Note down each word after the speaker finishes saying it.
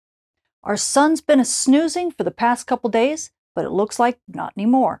Our sun's been snoozing for the past couple days, but it looks like not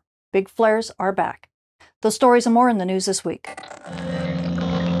anymore. Big flares are back. Those stories and more in the news this week.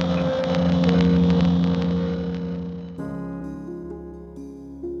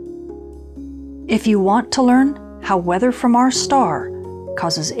 If you want to learn how weather from our star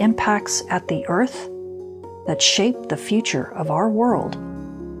causes impacts at the Earth that shape the future of our world,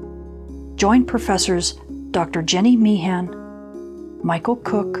 join Professors Dr. Jenny Meehan, Michael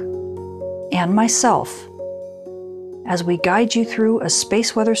Cook, and myself as we guide you through a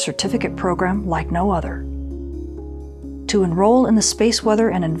space weather certificate program like no other. To enroll in the Space Weather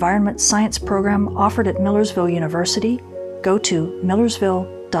and Environment Science program offered at Millersville University, go to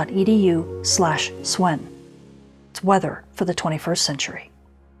millersville.edu/SWEN. It's weather for the 21st century.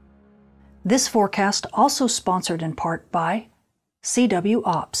 This forecast also sponsored in part by CW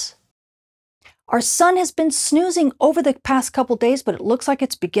Ops. Our sun has been snoozing over the past couple days, but it looks like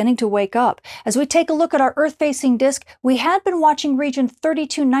it's beginning to wake up. As we take a look at our Earth-facing disk, we had been watching region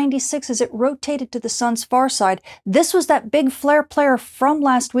 3296 as it rotated to the sun's far side. This was that big flare player from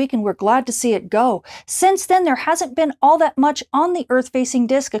last week, and we're glad to see it go. Since then, there hasn't been all that much on the Earth-facing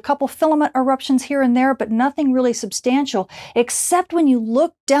disk, a couple filament eruptions here and there, but nothing really substantial, except when you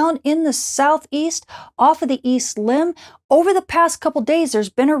look down in the southeast off of the east limb. Over the past couple days, there's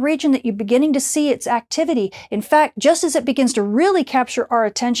been a region that you're beginning to see its activity. In fact, just as it begins to really capture our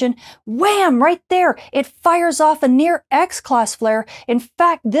attention, wham, right there, it fires off a near X-class flare. In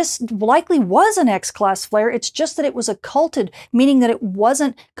fact, this likely was an X-class flare. It's just that it was occulted, meaning that it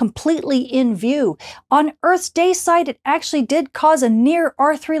wasn't completely in view. On Earth's day side, it actually did cause a near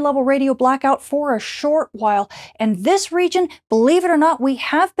R3 level radio blackout for a short while. And this region, believe it or not, we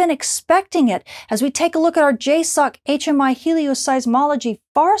have been expecting it. As we take a look at our JSOC HMI helioseismology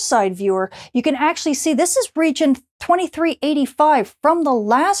farside viewer, you can actually see this is region 2385 from the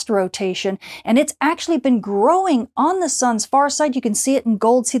last rotation, and it's actually been growing on the sun's far side. You can see it in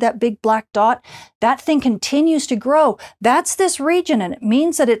gold, see that big black dot? That thing continues to grow. That's this region, and it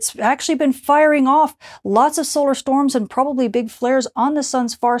means that it's actually been firing off lots of solar storms and probably big flares on the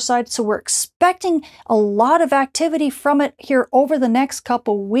sun's far side, so we're expecting a lot of activity from it here over the next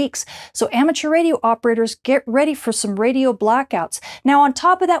couple weeks. So amateur radio operators, get ready for some radio blackouts. Now on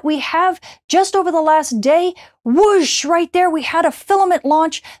top of that, we have just over the last day, whoosh, right there, we had a filament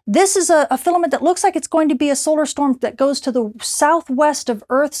launch. This is a filament that looks like it's going to be a solar storm that goes to the southwest of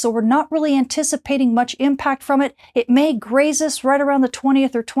Earth, so we're not really anticipating much impact from it. It may graze us right around the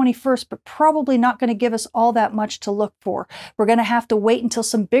 20th or 21st, but probably not going to give us all that much to look for. We're going to have to wait until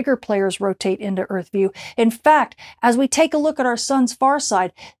some bigger players rotate into Earth view. In fact, as we take a look at our sun's far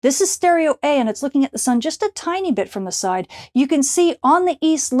side, this is stereo A, and it's looking at the sun just a tiny bit from the side. You can see on the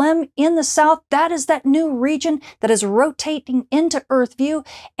east limb in the south, that is that new region that is rotating into Earth view,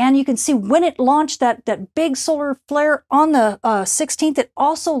 and you can see when it launched that big solar flare on the 16th, it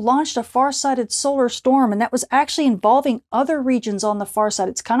also launched a far-sided solar storm, and that was actually involving other regions on the far side.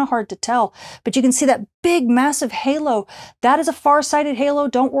 It's kind of hard to tell, but you can see that big massive halo. That is a far-sided halo.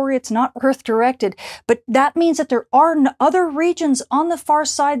 Don't worry, it's not Earth-directed, but that means that there are other regions on the far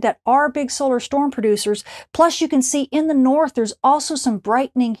side that are big solar storm producers. Plus, you can see in the north, there's also some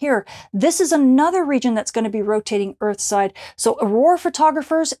brightening here. This is another region that's going to be rotating Earth side. So Aurora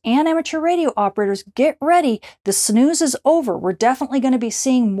photographers and amateur radio operators, get ready. The snooze is over. We're definitely going to be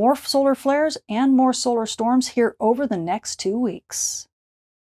seeing more solar flares and more solar storms here over the next 2 weeks.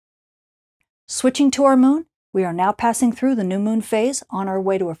 Switching to our moon, we are now passing through the new moon phase on our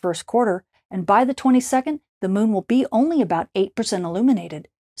way to a first quarter, and by the 22nd, the moon will be only about 8% illuminated.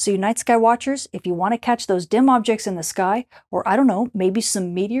 So you night sky watchers, if you want to catch those dim objects in the sky, or I don't know, maybe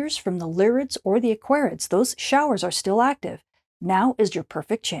some meteors from the Lyrids or the Aquarids, those showers are still active. Now is your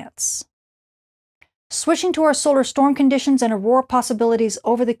perfect chance. Switching to our solar storm conditions and aurora possibilities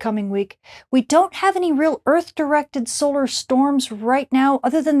over the coming week, we don't have any real Earth-directed solar storms right now,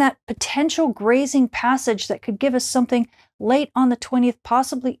 other than that potential grazing passage that could give us something late on the 20th,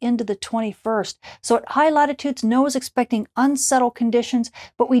 possibly into the 21st. So at high latitudes, NOAA's expecting unsettled conditions,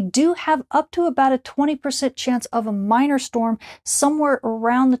 but we do have up to about a 20% chance of a minor storm somewhere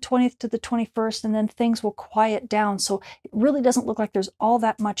around the 20th to the 21st, and then things will quiet down. So it really doesn't look like there's all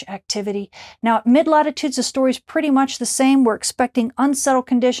that much activity. Now at mid-latitudes, the story's pretty much the same. We're expecting unsettled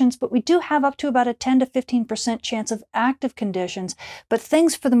conditions, but we do have up to about a 10 to 15% chance of active conditions. But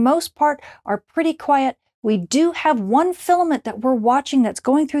things for the most part are pretty quiet. We do have one filament that we're watching that's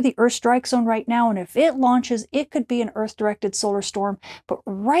going through the Earth strike zone right now, and if it launches, it could be an Earth-directed solar storm. But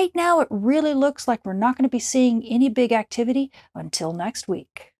right now, it really looks like we're not going to be seeing any big activity until next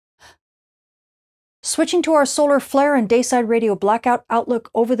week. Switching to our solar flare and dayside radio blackout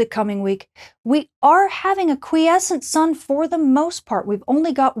outlook over the coming week, we are having a quiescent sun for the most part. We've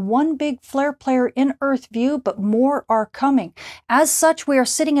only got one big flare player in Earth view, but more are coming. As such, we are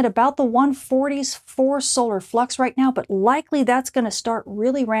sitting at about the 140s for solar flux right now, but likely that's going to start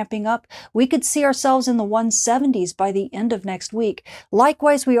really ramping up. We could see ourselves in the 170s by the end of next week.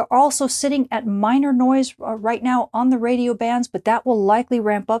 Likewise, we are also sitting at minor noise right now on the radio bands, but that will likely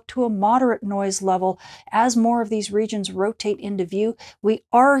ramp up to a moderate noise level as more of these regions rotate into view. We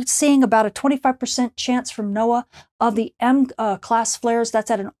are seeing about a 25% chance from NOAA of the M-class flares.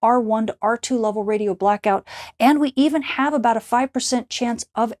 That's at an R1 to R2 level radio blackout. And we even have about a 5% chance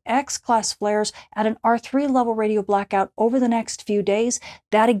of X-class flares at an R3 level radio blackout over the next few days.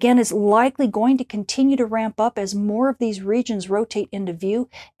 That again is likely going to continue to ramp up as more of these regions rotate into view.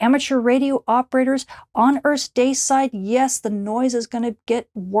 Amateur radio operators on Earth's day side, yes, the noise is going to get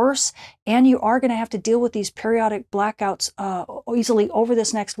worse, and you are going to have to deal with these periodic blackouts easily over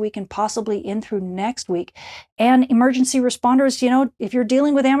this next week and possibly in through next week. And emergency responders, you know, if you're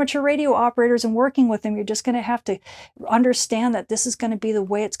dealing with amateur radio operators and working with them, you're just going to have to understand that this is going to be the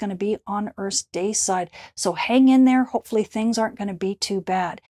way it's going to be on Earth's day side. So hang in there. Hopefully things aren't going to be too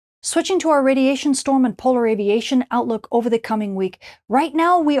bad. Switching to our radiation storm and polar aviation outlook over the coming week. Right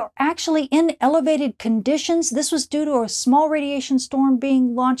now, we are actually in elevated conditions. This was due to a small radiation storm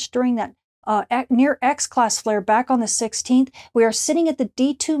being launched during that near X-class flare back on the 16th. We are sitting at the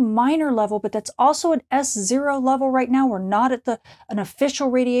D2 minor level, but that's also an S0 level right now. We're not at an official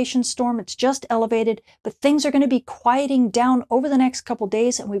radiation storm. It's just elevated, but things are going to be quieting down over the next couple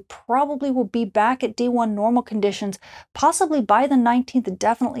days, and we probably will be back at D1 normal conditions, possibly by the 19th and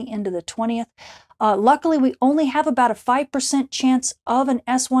definitely into the 20th. Luckily, we only have about a 5% chance of an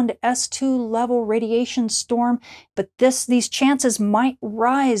S1 to S2 level radiation storm, but these chances might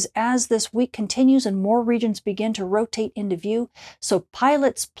rise as this week continues and more regions begin to rotate into view. So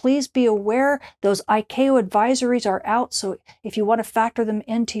pilots, please be aware those ICAO advisories are out. So if you want to factor them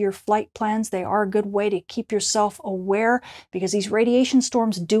into your flight plans, they are a good way to keep yourself aware, because these radiation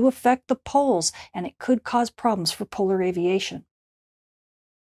storms do affect the poles and it could cause problems for polar aviation.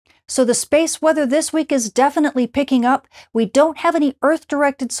 So the space weather this week is definitely picking up. We don't have any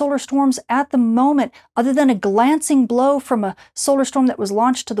Earth-directed solar storms at the moment, other than a glancing blow from a solar storm that was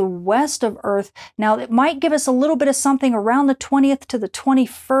launched to the west of Earth. Now, it might give us a little bit of something around the 20th to the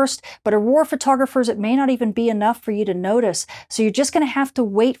 21st, but Aurora photographers, it may not even be enough for you to notice. So you're just going to have to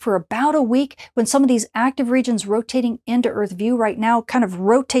wait for about a week when some of these active regions rotating into Earth view right now kind of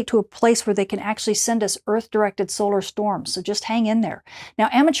rotate to a place where they can actually send us Earth-directed solar storms. So just hang in there. Now,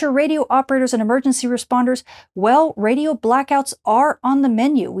 amateur radio operators and emergency responders, well, radio blackouts are on the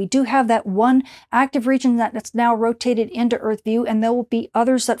menu. We do have that one active region that's now rotated into Earth view, and there will be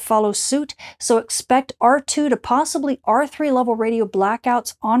others that follow suit. So expect R2 to possibly R3 level radio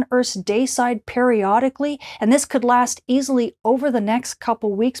blackouts on Earth's day side periodically, and this could last easily over the next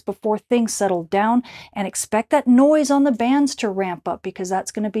couple weeks before things settle down. And expect that noise on the bands to ramp up, because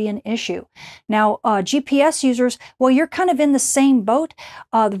that's going to be an issue. Now, GPS users, well, you're kind of in the same boat.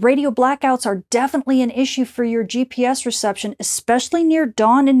 The radio blackouts are definitely an issue for your GPS reception, especially near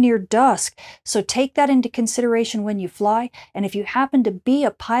dawn and near dusk. So take that into consideration when you fly. And if you happen to be a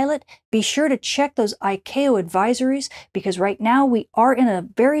pilot, be sure to check those ICAO advisories, because right now we are in a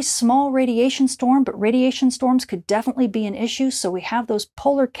very small radiation storm, but radiation storms could definitely be an issue. So we have those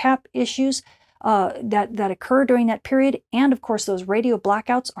polar cap issues that occur during that period. And of course, those radio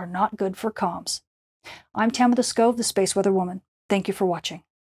blackouts are not good for comms. I'm Tamitha Skov, the Space Weather Woman. Thank you for watching.